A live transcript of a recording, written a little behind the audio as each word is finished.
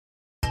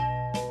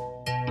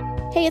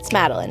Hey, it's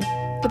Madeline.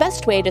 The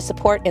best way to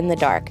support In the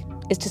Dark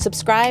is to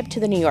subscribe to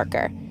The New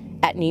Yorker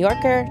at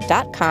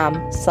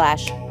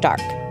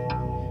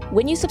newyorker.com/dark.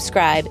 When you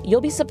subscribe,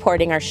 you'll be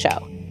supporting our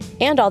show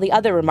and all the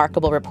other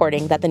remarkable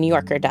reporting that The New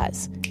Yorker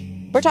does.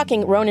 We're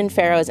talking Ronan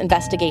Farrow's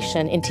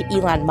investigation into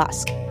Elon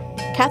Musk,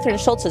 Catherine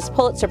Schultz's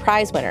Pulitzer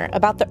Prize winner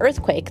about the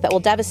earthquake that will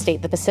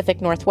devastate the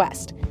Pacific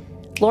Northwest,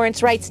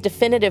 Lawrence Wright's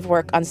definitive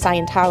work on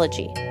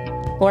Scientology,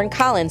 Lauren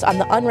Collins on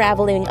the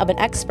unraveling of an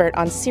expert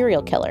on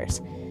serial killers,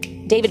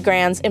 David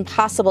Grann's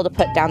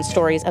impossible-to-put-down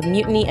stories of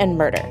mutiny and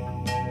murder.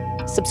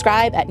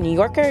 Subscribe at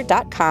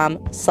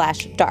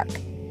newyorker.com/dark,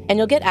 and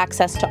you'll get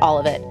access to all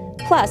of it,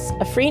 plus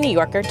a free New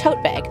Yorker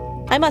tote bag.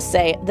 I must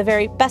say, the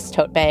very best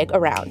tote bag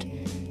around.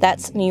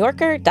 That's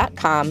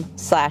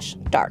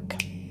newyorker.com/dark.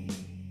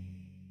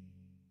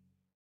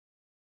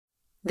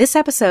 This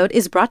episode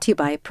is brought to you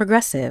by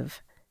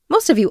Progressive.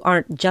 Most of you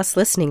aren't just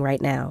listening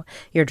right now.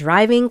 You're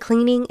driving,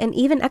 cleaning, and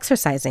even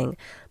exercising.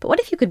 But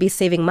what if you could be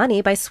saving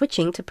money by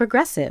switching to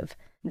Progressive?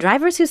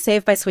 Drivers who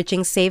save by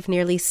switching save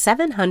nearly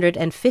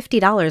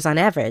 $750 on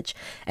average,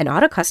 and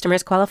auto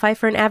customers qualify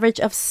for an average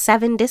of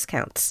 7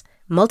 discounts.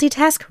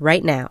 Multitask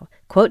right now.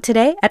 Quote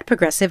today at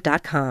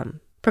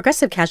Progressive.com.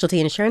 Progressive Casualty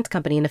Insurance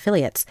Company and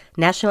Affiliates.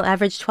 National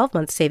average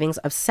 12-month savings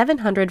of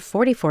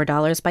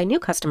 $744 by new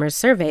customers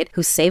surveyed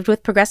who saved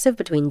with Progressive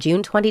between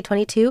June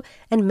 2022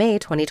 and May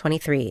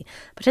 2023.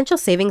 Potential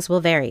savings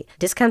will vary.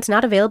 Discounts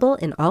not available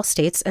in all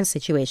states and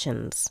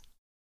situations.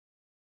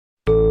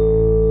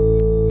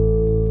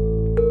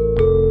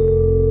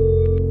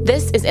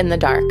 This is In the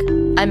Dark.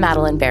 I'm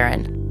Madeline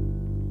Barron.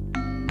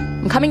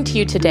 I'm coming to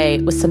you today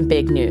with some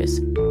big news.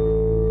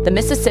 The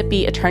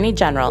Mississippi Attorney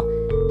General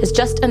has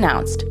just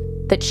announced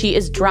that she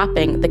is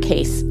dropping the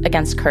case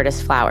against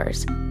Curtis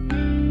Flowers.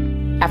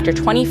 After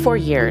 24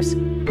 years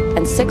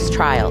and 6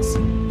 trials,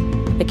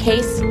 the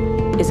case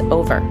is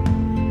over,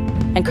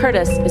 and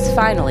Curtis is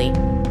finally,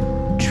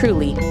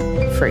 truly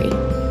free.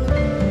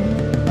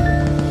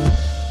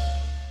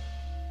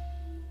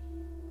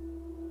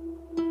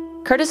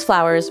 Curtis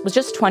Flowers was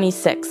just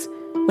 26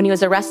 when he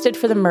was arrested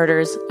for the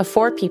murders of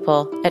 4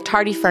 people at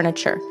Tardy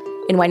Furniture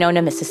in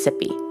Winona,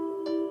 Mississippi.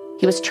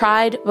 He was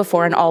tried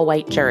before an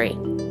all-white jury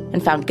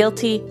and found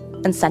guilty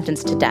and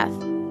sentenced to death.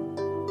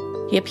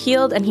 He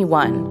appealed and he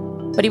won,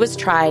 but he was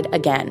tried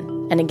again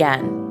and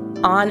again,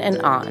 on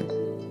and on.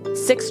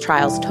 6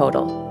 trials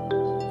total,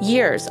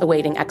 years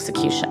awaiting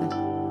execution,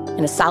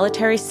 in a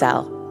solitary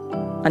cell,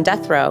 on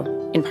death row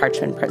in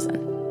Parchman Prison.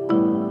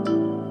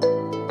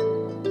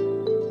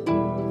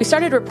 We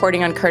started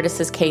reporting on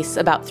Curtis's case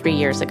about 3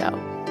 years ago.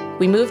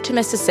 We moved to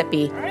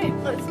Mississippi. All right,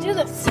 let's do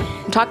this.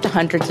 And talked to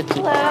hundreds of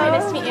people. Hello.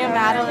 Nice to meet you,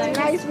 Madeline.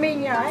 Nice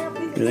meeting you.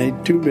 It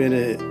ain't too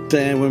many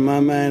times when my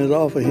mind is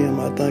off of him,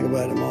 I think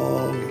about him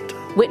all the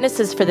time.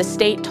 Witnesses for the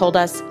state told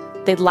us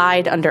they'd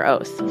lied under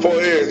oath.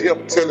 For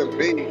him telling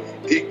me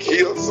he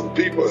killed some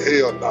people,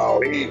 hell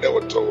no, he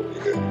never told me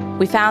that.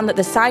 We found that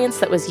the science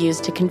that was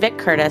used to convict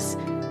Curtis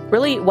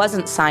really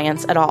wasn't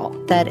science at all.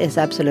 That is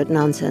absolute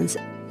nonsense.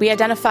 We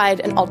identified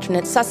an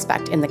alternate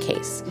suspect in the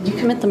case. Did you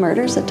commit the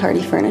murders at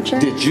Tardy Furniture?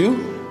 Did you?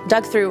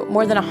 Dug through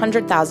more than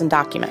 100,000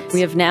 documents.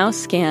 We have now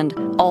scanned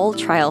all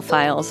trial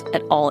files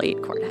at all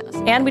 8 courthouses.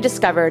 And we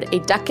discovered a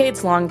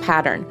decades-long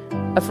pattern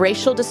of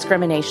racial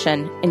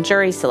discrimination in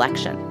jury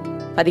selection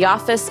by the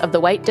office of the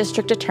White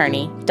District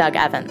Attorney, Doug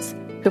Evans,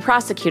 who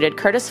prosecuted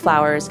Curtis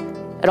Flowers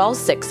at all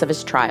 6 of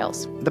his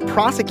trials. The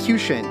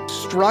prosecution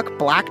struck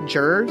black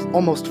jurors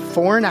almost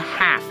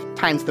 4.5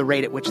 times the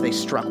rate at which they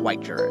struck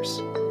white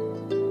jurors.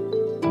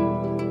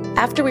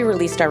 After we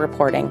released our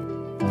reporting,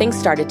 things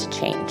started to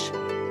change.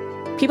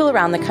 People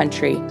around the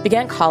country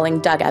began calling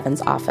Doug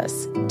Evans'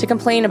 office to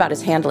complain about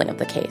his handling of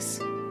the case.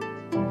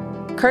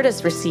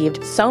 Curtis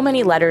received so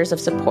many letters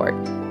of support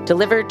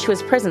delivered to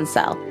his prison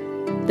cell,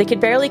 they could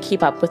barely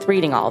keep up with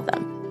reading all of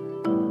them.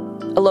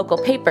 A local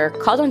paper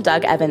called on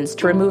Doug Evans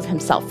to remove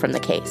himself from the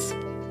case.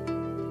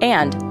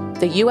 And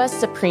the U.S.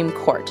 Supreme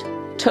Court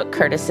took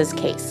Curtis's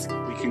case.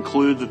 We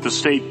conclude that the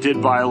state did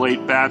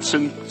violate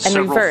Batson and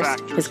reversed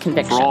his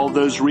conviction. For all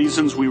those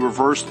reasons, we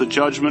reversed the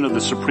judgment of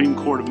the Supreme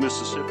Court of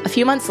Mississippi. A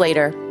few months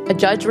later, a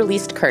judge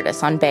released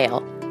Curtis on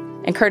bail,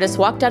 and Curtis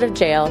walked out of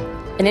jail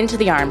and into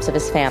the arms of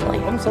his family.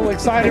 I'm so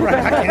excited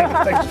right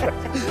now.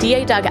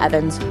 DA Doug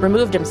Evans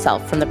removed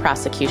himself from the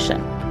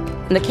prosecution,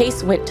 and the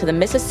case went to the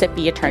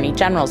Mississippi Attorney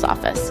General's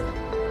office.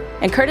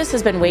 And Curtis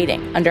has been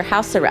waiting under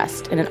house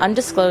arrest in an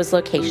undisclosed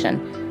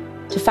location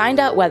to find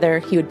out whether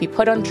he would be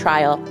put on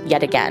trial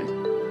yet again,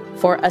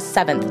 for a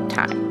 7th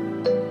time.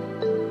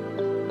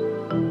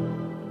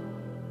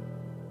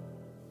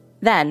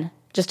 Then,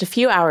 just a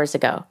few hours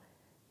ago,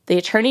 the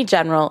Attorney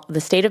General of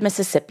the state of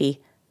Mississippi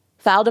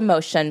filed a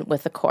motion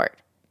with the court.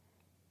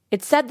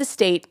 It said the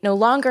state no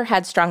longer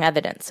had strong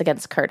evidence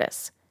against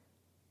Curtis.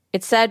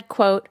 It said,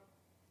 quote,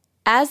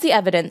 "As the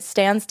evidence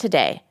stands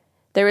today,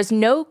 there is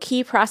no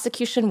key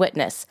prosecution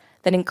witness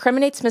that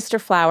incriminates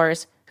Mr.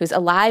 Flowers, who's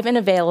alive and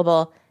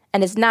available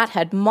and has not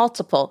had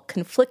multiple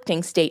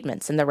conflicting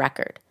statements in the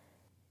record."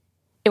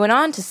 It went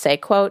on to say,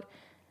 quote,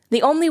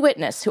 The only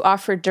witness who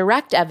offered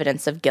direct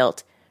evidence of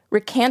guilt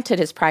recanted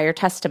his prior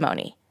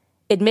testimony,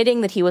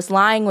 admitting that he was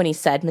lying when he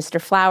said Mr.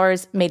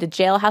 Flowers made a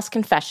jailhouse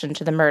confession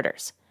to the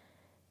murders.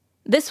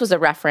 This was a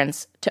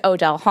reference to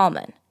Odell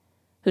Hallman,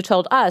 who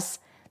told us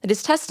that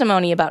his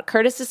testimony about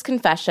Curtis's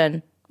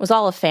confession was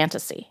all a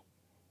fantasy.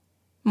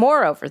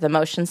 Moreover, the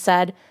motion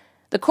said,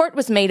 the court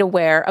was made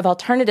aware of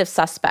alternative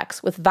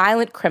suspects with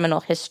violent criminal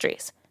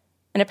histories,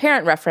 an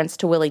apparent reference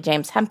to Willie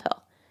James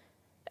Hemphill,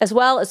 as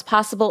well as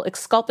possible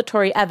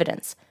exculpatory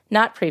evidence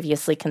not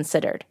previously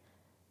considered.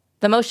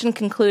 The motion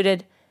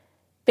concluded,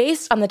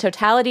 based on the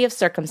totality of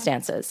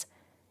circumstances,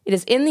 it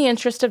is in the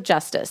interest of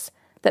justice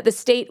that the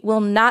state will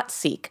not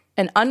seek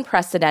an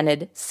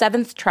unprecedented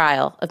seventh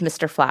trial of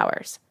Mr.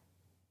 Flowers.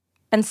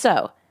 And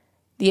so,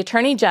 the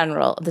Attorney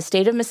General of the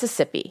state of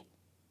Mississippi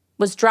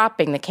was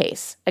dropping the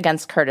case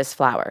against Curtis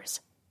Flowers.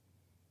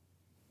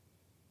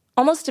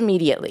 Almost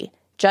immediately,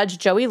 Judge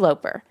Joey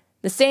Loper,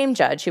 the same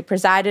judge who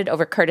presided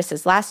over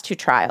Curtis's last two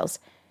trials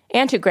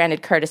and who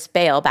granted Curtis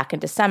bail back in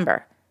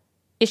December,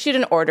 issued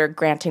an order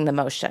granting the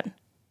motion.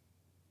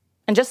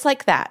 And just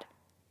like that,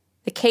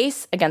 the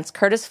case against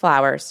Curtis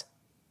Flowers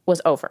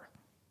was over.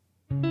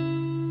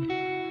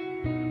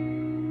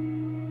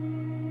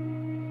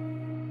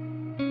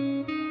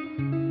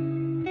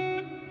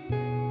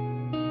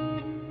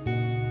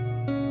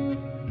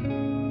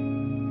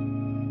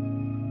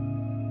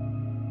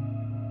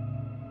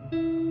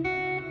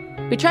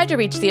 We tried to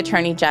reach the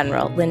Attorney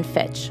General, Lynn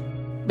Fitch,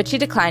 but she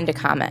declined to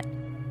comment.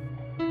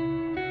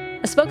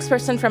 A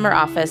spokesperson from her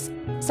office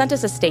sent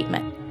us a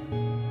statement.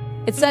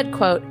 It said,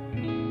 quote,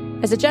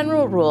 as a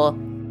general rule,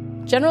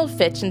 General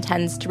Fitch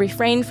intends to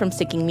refrain from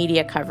seeking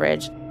media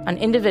coverage on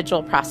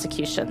individual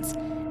prosecutions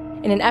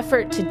in an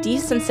effort to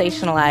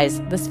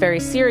desensationalize this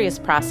very serious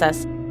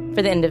process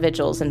for the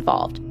individuals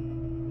involved.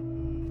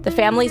 The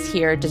families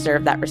here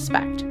deserve that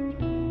respect.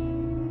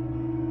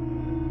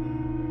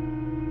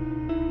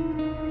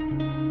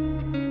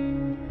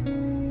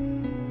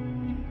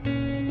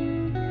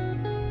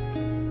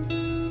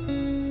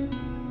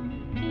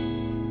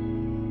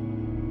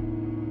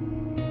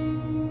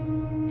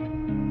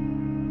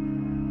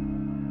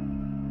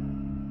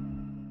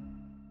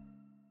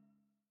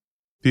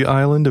 The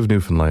island of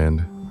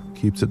Newfoundland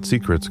keeps its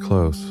secrets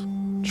close,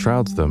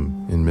 shrouds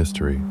them in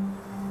mystery.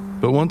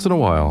 But once in a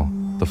while,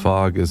 the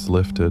fog is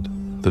lifted,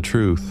 the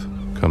truth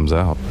comes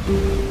out.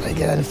 I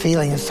get a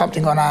feeling there's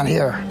something going on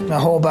here. My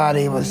whole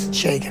body was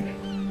shaking.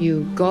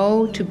 You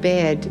go to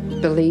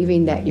bed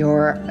believing that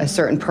you're a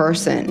certain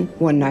person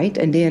one night,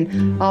 and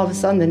then all of a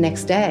sudden the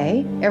next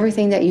day,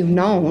 everything that you've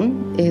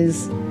known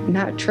is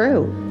not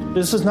true.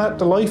 This is not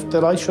the life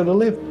that I should have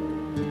lived.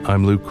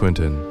 I'm Luke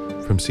Quinton.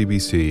 From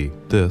CBC,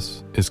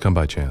 this is Come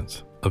By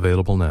Chance,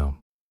 available now.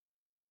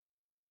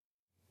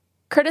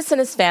 Curtis and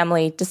his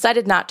family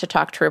decided not to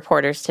talk to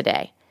reporters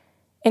today.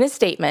 In a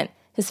statement,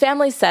 his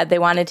family said they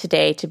wanted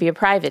today to be a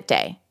private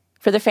day,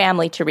 for the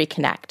family to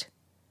reconnect.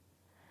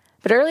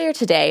 But earlier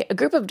today, a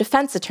group of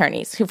defense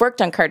attorneys who've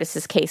worked on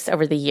Curtis's case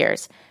over the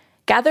years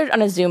gathered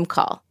on a Zoom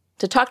call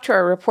to talk to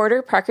our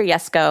reporter, Parker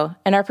Yesko,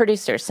 and our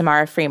producer,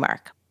 Samara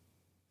Freemark.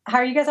 How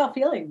are you guys all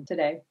feeling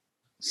today?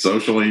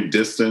 Socially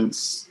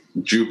distanced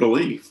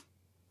jubilee.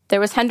 There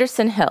was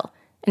Henderson Hill,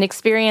 an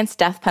experienced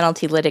death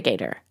penalty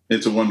litigator.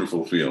 It's a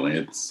wonderful feeling.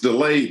 It's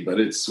delayed, but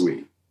it's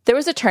sweet. There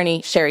was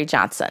attorney Sherry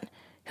Johnson,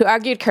 who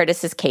argued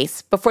Curtis's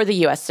case before the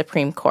U.S.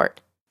 Supreme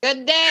Court.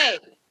 Good day.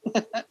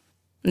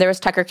 There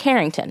was Tucker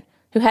Carrington,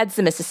 who heads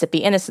the Mississippi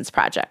Innocence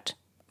Project,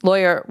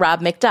 lawyer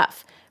Rob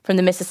McDuff from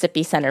the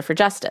Mississippi Center for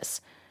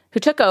Justice, who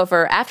took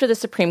over after the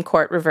Supreme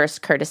Court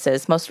reversed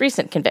Curtis's most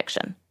recent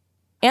conviction.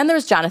 And there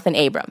was Jonathan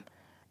Abram,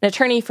 an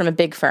attorney from a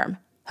big firm,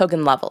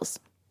 Hogan Lovells.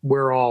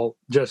 We're all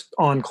just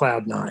on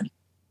cloud nine.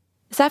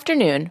 This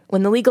afternoon,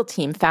 when the legal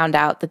team found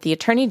out that the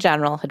Attorney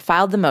General had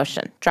filed the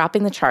motion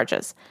dropping the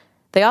charges,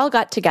 they all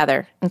got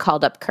together and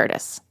called up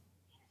Curtis.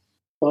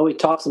 Well, we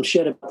talked some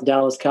shit about the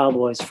Dallas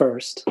Cowboys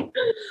first.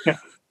 Yeah.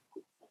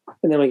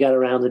 And then we got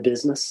around to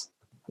business.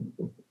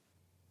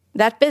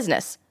 That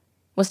business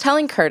was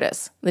telling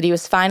Curtis that he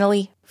was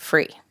finally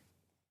free.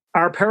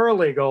 Our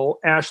paralegal,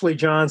 Ashley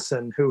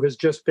Johnson, who has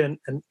just been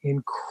an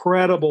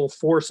incredible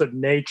force of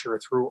nature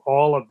through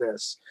all of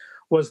this,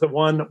 was the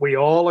one that we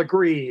all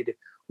agreed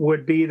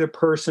would be the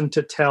person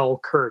to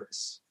tell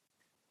Curtis.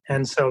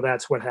 And so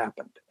that's what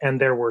happened. And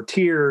there were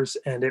tears,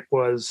 and it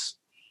was,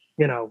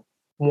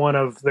 one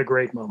of the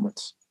great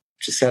moments.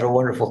 Just had a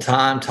wonderful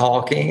time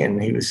talking,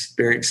 and he was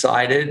very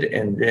excited.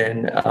 And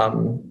then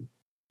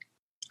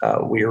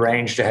we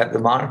arranged to have the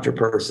monitor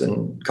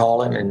person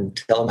call him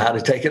and tell him how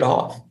to take it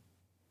off.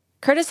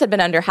 Curtis had been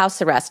under house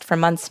arrest for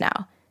months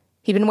now.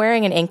 He'd been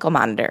wearing an ankle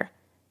monitor.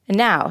 And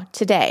now,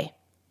 today,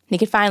 he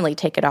could finally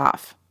take it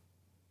off.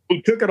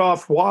 He took it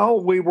off while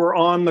we were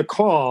on the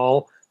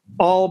call,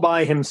 all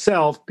by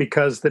himself,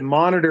 because the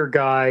monitor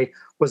guy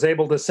was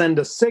able to send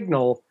a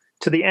signal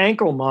to the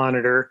ankle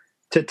monitor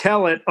to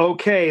tell it,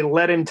 okay,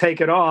 let him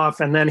take it off.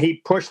 And then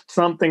he pushed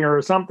something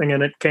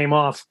and it came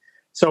off.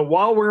 So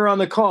while we were on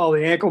the call,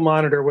 the ankle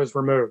monitor was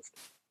removed.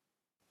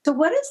 So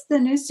what does the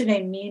news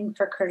today mean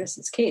for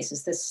Curtis's case?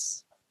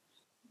 Is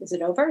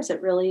it over? Is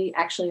it really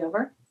actually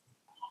over?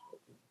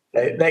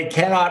 They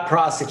cannot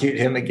prosecute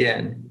him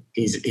again.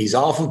 He's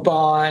off of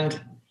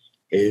bond.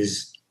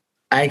 His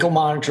ankle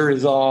monitor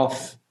is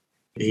off.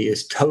 He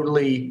is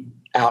totally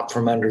out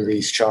from under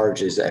these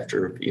charges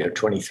after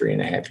 23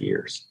 and a half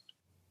years.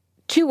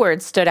 2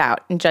 words stood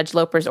out in Judge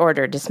Loper's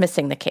order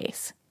dismissing the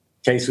case.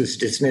 Case was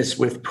dismissed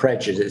with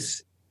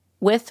prejudice.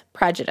 With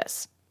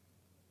prejudice.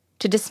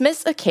 To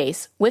dismiss a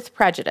case with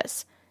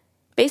prejudice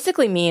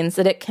basically means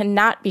that it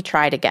cannot be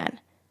tried again,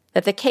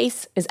 that the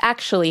case is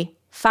actually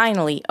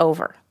finally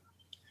over.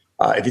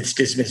 If it's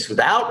dismissed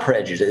without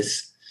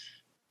prejudice,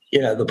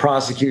 the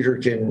prosecutor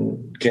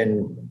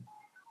can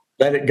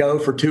let it go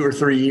for 2 or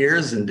 3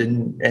 years and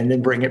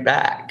then bring it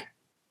back.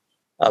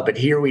 But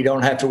here we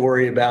don't have to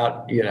worry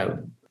about,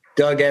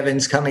 Doug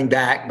Evans coming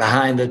back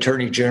behind the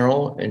Attorney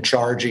General and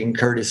charging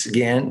Curtis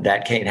again.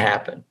 That can't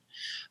happen.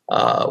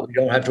 We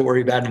don't have to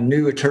worry about a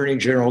new Attorney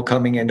General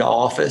coming into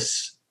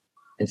office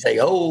and say,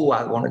 "Oh,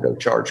 I want to go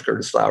charge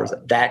Curtis Flowers."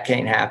 That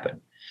can't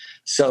happen.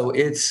 So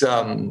it's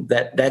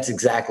that's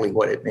exactly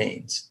what it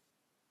means.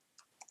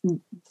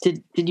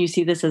 Did you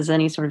see this as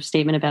any sort of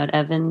statement about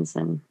Evans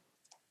and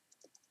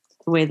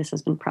the way this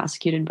has been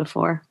prosecuted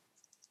before?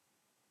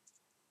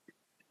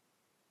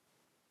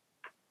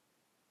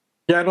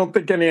 Yeah, I don't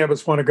think any of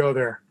us want to go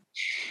there.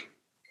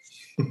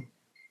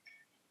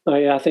 Oh,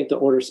 yeah, I think the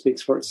order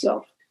speaks for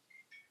itself.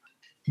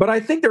 But I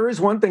think there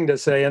is one thing to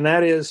say, and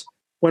that is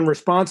when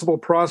responsible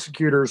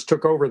prosecutors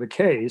took over the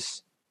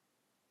case,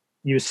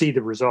 you see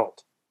the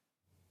result.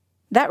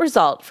 That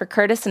result for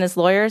Curtis and his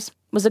lawyers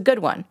was a good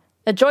one,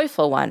 a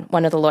joyful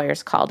one of the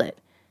lawyers called it.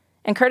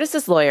 And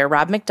Curtis's lawyer,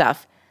 Rob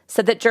McDuff,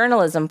 said that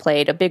journalism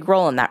played a big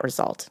role in that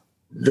result.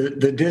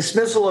 The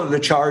dismissal of the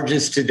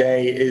charges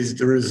today is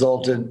the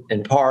result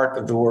in part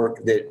of the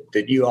work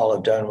that you all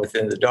have done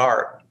within the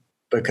dark,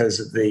 because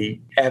of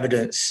the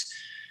evidence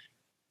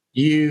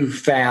you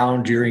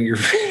found during your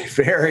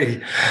very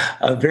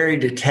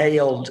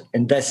detailed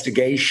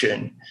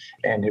investigation,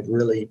 and have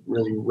really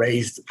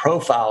raised the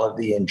profile of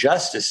the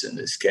injustice in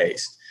this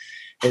case,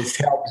 has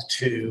helped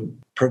to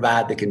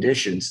provide the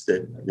conditions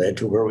that led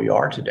to where we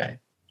are today.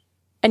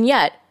 And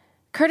yet,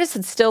 Curtis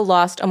had still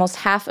lost almost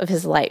half of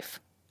his life.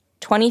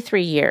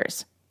 23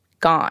 years,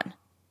 gone,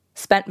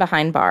 spent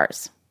behind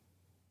bars.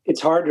 It's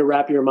hard to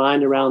wrap your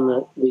mind around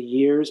the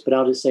years, but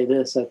I'll just say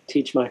this. I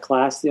teach my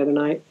class the other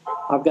night.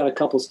 I've got a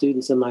couple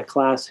students in my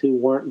class who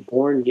weren't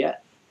born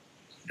yet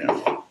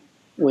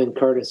when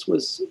Curtis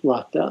was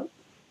locked up.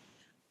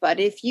 But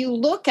if you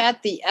look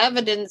at the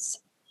evidence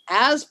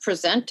as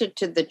presented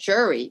to the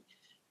jury,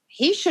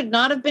 he should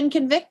not have been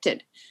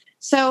convicted.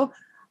 So,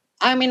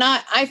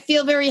 I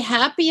feel very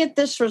happy at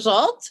this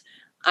result.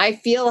 I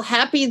feel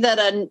happy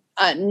that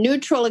a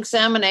neutral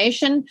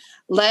examination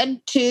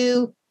led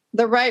to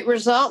the right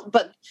result,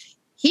 but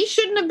he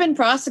shouldn't have been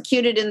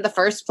prosecuted in the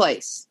first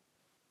place.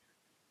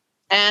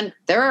 And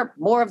there are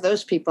more of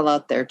those people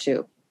out there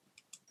too.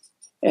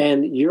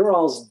 And your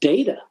all's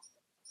data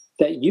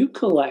that you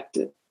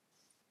collected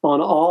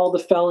on all the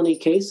felony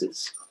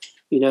cases,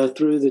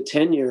 through the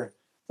tenure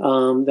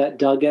that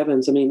Doug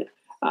Evans,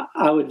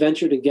 I would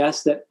venture to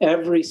guess that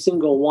every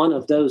single one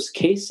of those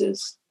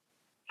cases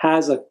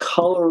has a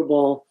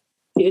colorable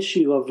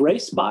issue of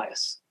race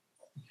bias.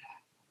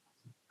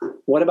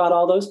 What about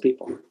all those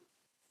people?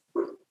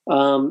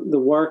 The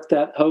work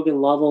that Hogan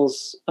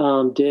Lovells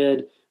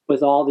did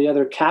with all the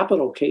other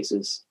capital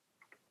cases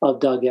of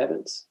Doug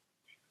Evans.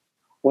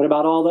 What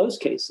about all those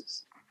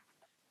cases?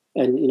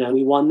 And,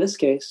 we won this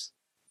case,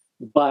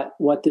 but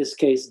what this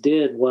case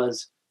did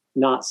was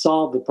not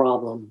solve the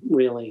problem,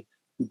 really,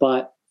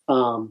 but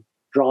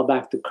draw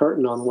back the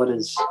curtain on what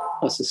is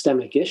a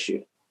systemic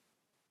issue.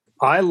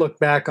 I look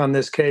back on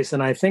this case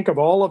and I think of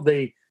all of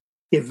the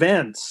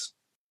events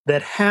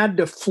that had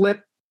to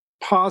flip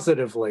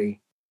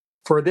positively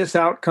for this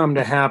outcome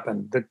to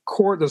happen.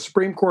 The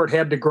Supreme Court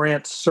had to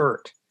grant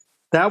cert.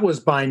 That was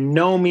by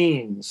no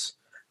means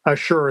a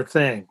sure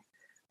thing.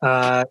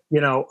 And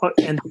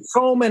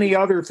so many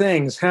other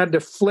things had to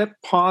flip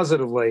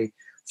positively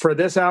for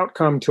this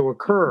outcome to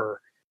occur.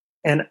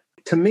 And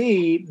to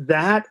me,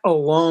 that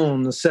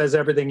alone says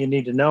everything you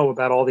need to know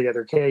about all the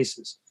other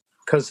cases,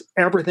 because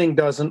everything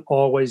doesn't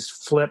always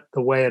flip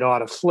the way it ought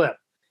to flip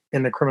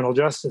in the criminal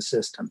justice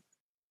system.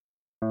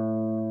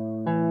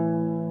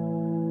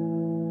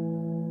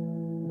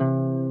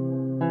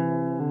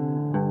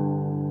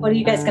 What are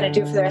you guys going to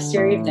do for the rest of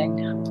your evening?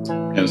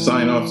 And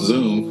sign off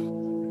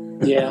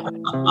Zoom. Yeah.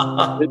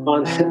 Move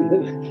on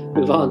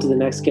to the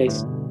next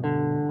case.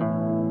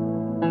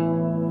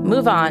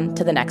 Move on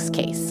to the next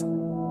case.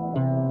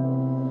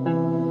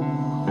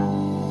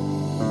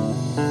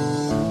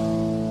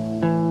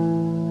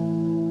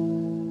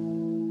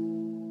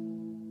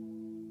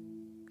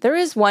 There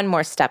is one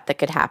more step that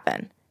could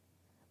happen.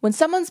 When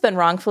someone's been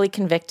wrongfully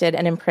convicted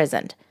and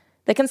imprisoned,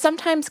 they can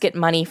sometimes get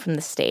money from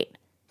the state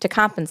to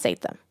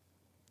compensate them.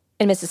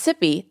 In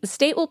Mississippi, the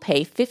state will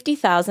pay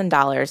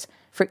 $50,000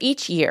 for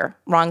each year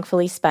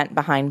wrongfully spent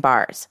behind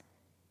bars.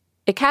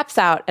 It caps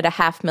out at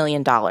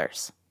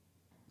 $500,000.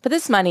 But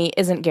this money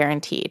isn't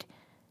guaranteed.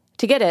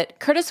 To get it,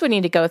 Curtis would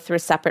need to go through a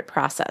separate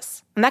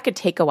process, and that could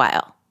take a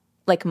while,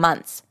 like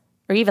months,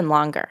 or even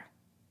longer.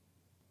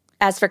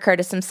 As for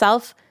Curtis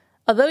himself,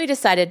 although he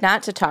decided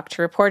not to talk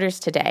to reporters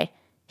today,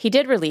 he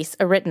did release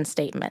a written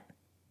statement.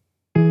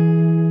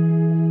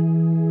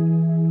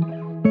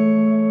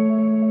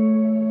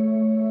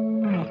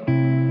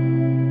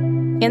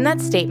 In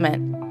that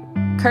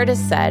statement, Curtis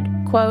said,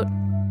 quote,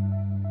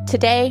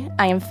 "Today,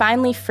 I am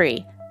finally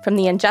free from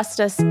the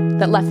injustice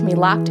that left me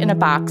locked in a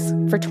box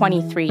for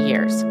 23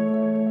 years.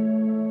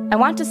 I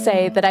want to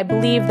say that I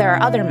believe there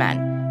are other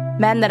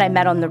men that I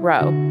met on the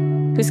row,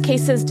 whose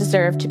cases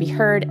deserve to be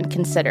heard and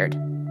considered.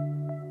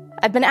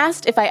 I've been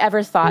asked if I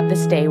ever thought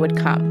this day would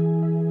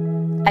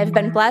come. I've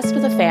been blessed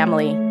with a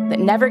family that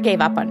never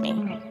gave up on me,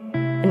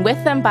 and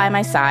with them by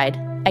my side,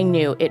 I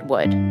knew it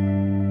would.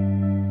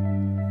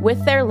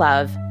 With their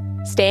love,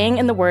 staying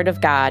in the Word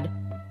of God,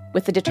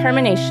 with the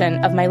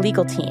determination of my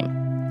legal team,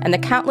 and the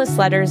countless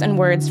letters and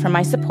words from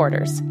my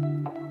supporters,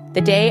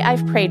 the day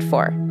I've prayed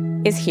for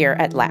is here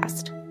at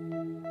last."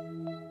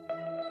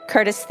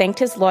 Curtis thanked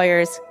his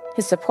lawyers,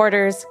 his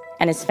supporters,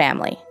 and his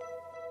family.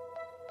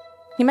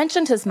 He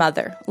mentioned his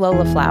mother,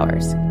 Lola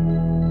Flowers.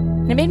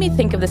 And it made me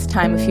think of this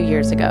time a few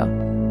years ago,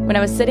 when I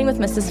was sitting with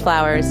Mrs.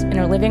 Flowers in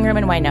her living room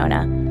in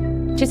Winona.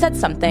 She said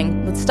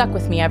something that stuck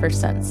with me ever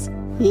since.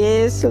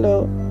 "Yes,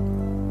 Lord.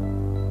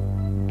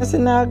 I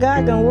said, now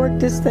God gonna work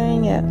this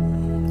thing out.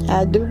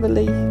 I do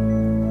believe.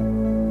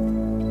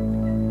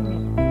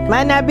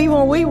 Might not be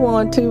when we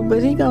want to,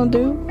 but he gonna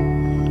do.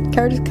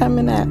 Curtis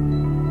coming out."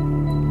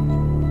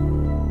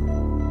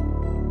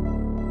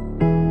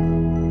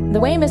 The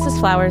way Mrs.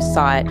 Flowers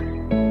saw it,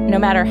 no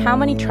matter how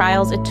many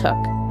trials it took,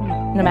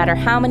 no matter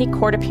how many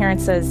court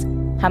appearances,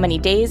 how many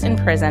days in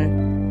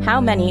prison, how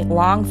many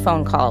long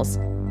phone calls,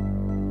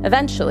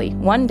 eventually,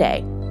 one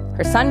day,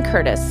 her son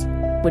Curtis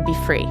would be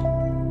free.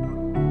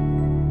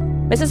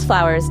 Mrs.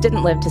 Flowers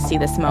didn't live to see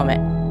this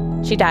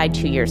moment. She died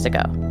 2 years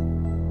ago.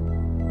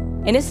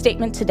 In his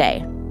statement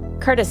today,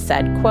 Curtis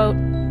said, quote,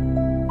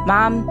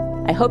 "Mom,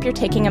 I hope you're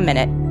taking a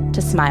minute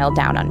to smile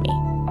down on me."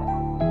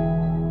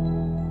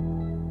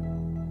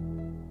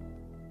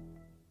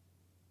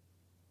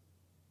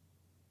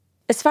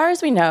 As far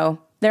as we know,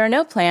 there are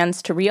no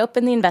plans to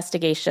reopen the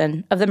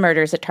investigation of the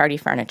murders at Tardy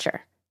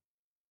Furniture.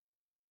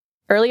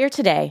 Earlier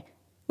today,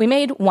 we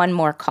made one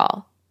more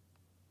call.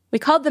 We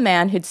called the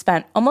man who'd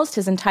spent almost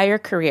his entire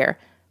career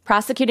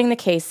prosecuting the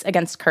case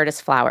against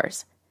Curtis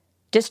Flowers,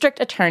 District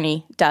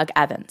Attorney Doug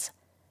Evans,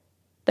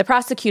 the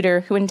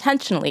prosecutor who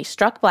intentionally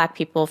struck Black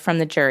people from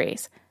the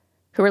juries,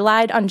 who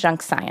relied on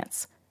junk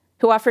science,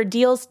 who offered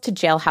deals to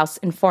jailhouse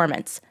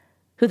informants,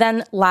 who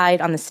then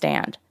lied on the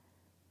stand,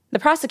 the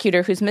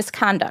prosecutor whose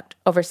misconduct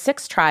over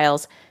 6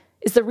 trials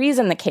is the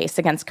reason the case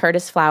against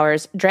Curtis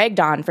Flowers dragged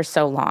on for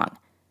so long,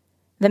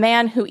 the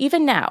man who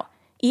even now,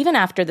 even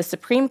after the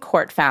Supreme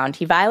Court found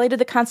he violated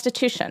the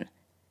Constitution,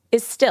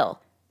 is still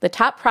the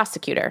top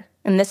prosecutor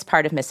in this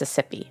part of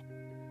Mississippi.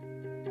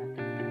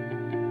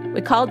 We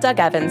called Doug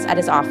Evans at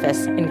his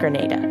office in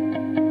Grenada.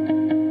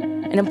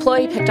 An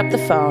employee picked up the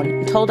phone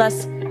and told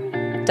us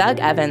Doug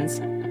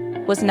Evans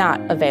was not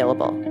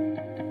available.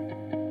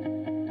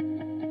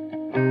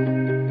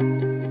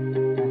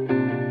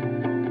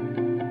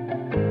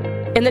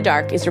 In the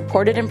Dark is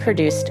reported and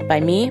produced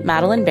by me,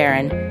 Madeline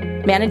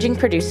Barron, managing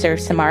producer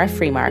Samara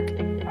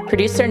Freemark,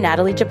 producer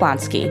Natalie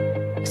Jablonski,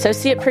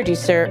 associate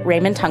producer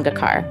Raymond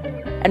Tungakar,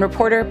 and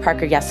reporter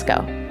Parker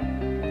Yesko.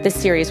 This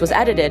series was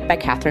edited by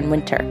Catherine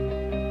Winter.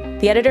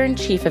 The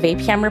editor-in-chief of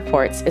APM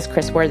Reports is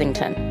Chris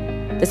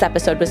Worthington. This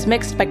episode was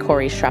mixed by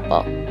Corey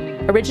Schreppel.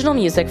 Original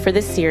music for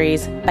this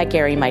series by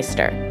Gary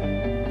Meister.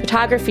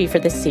 Photography for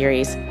this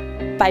series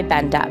by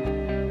Ben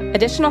Debb.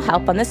 Additional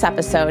help on this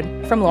episode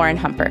from Lauren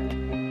Humpert.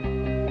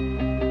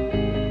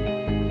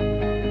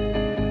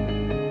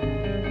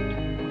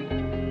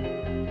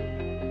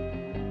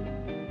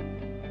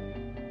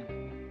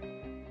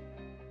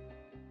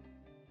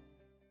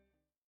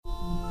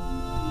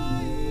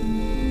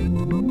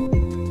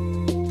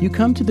 You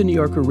come to the New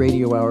Yorker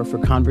Radio Hour for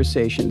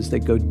conversations that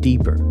go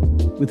deeper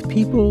with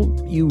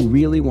people you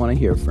really want to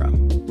hear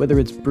from, whether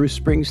it's Bruce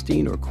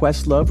Springsteen or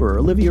Questlove or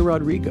Olivia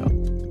Rodrigo,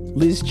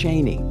 Liz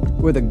Cheney,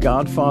 or the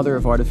godfather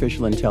of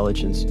artificial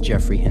intelligence,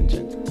 Jeffrey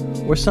Hinton,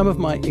 or some of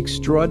my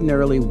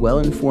extraordinarily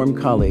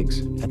well-informed colleagues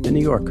at The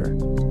New Yorker.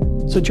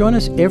 So join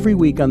us every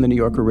week on the New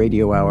Yorker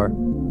Radio Hour,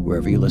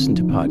 wherever you listen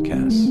to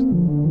podcasts.